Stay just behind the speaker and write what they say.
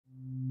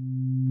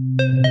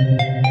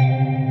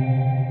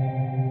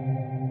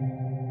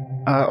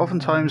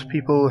Oftentimes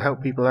people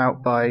help people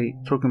out by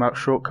talking about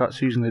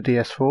shortcuts using the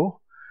DS4,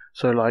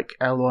 so like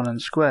L1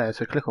 and square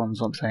to click on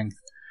something,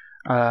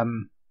 or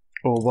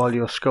while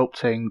you're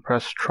sculpting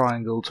press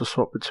triangle to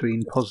swap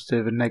between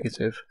positive and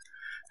negative,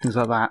 things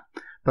like that.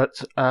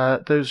 But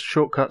those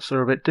shortcuts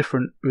are a bit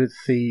different with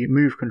the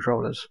Move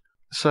controllers.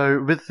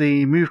 So with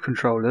the Move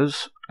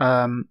controllers,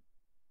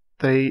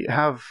 they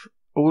have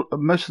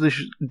most of the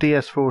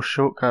DS4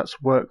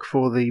 shortcuts work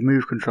for the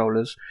Move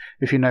controllers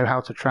if you know how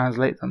to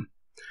translate them.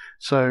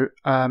 So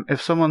if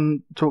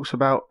someone talks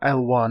about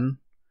L1,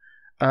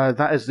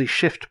 that is the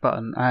shift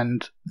button,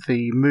 and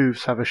the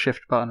moves have a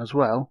shift button as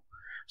well.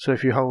 So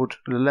if you hold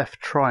the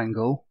left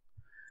triangle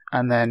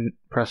and then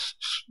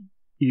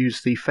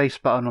use the face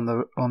button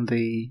on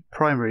the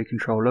primary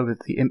controller with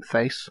the imp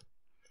face,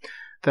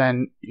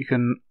 then you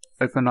can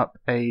open up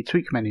a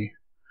tweak menu.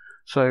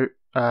 So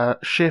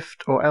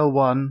shift or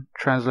L1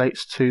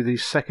 translates to the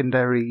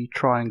secondary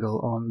triangle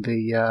on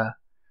the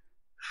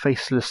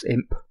faceless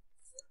imp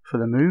for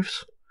the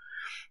moves,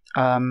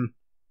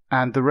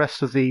 and the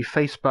rest of the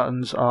face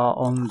buttons are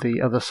on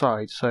the other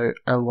side. So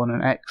L1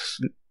 and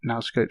X now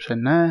scopes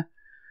in there,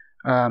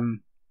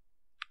 and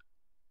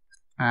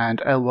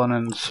L1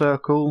 and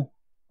circle,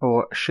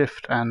 or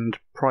shift and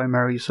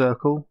primary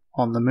circle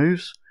on the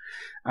moves,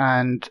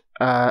 and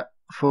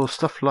for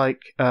stuff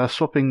like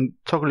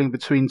toggling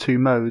between two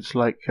modes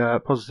like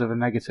positive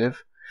and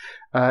negative,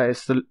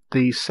 it's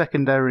the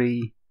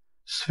secondary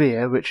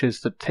sphere, which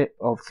is the tip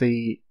of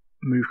the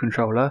Move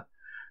controller,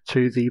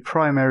 to the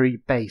primary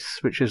base,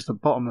 which is the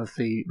bottom of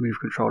the Move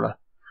controller.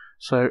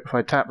 So if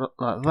I tap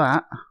like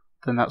that,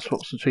 then that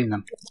swaps between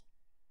them.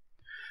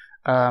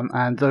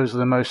 And those are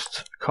the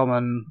most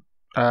common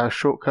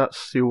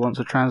shortcuts you'll want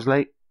to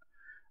translate.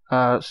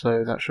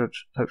 So that should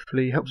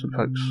hopefully help some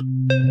folks.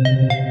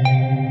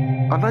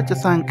 I'd like to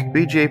thank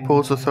VGA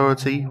Ports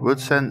Authority,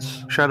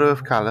 WoodSense, Shadow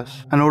of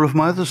Callus, and all of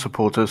my other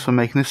supporters for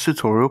making this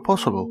tutorial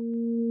possible.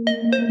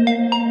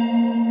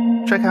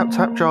 Check out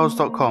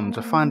TAPgiles.com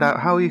to find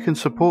out how you can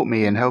support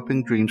me in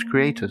helping Dreams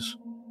creators.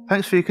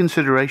 Thanks for your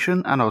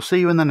consideration, and I'll see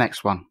you in the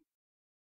next one.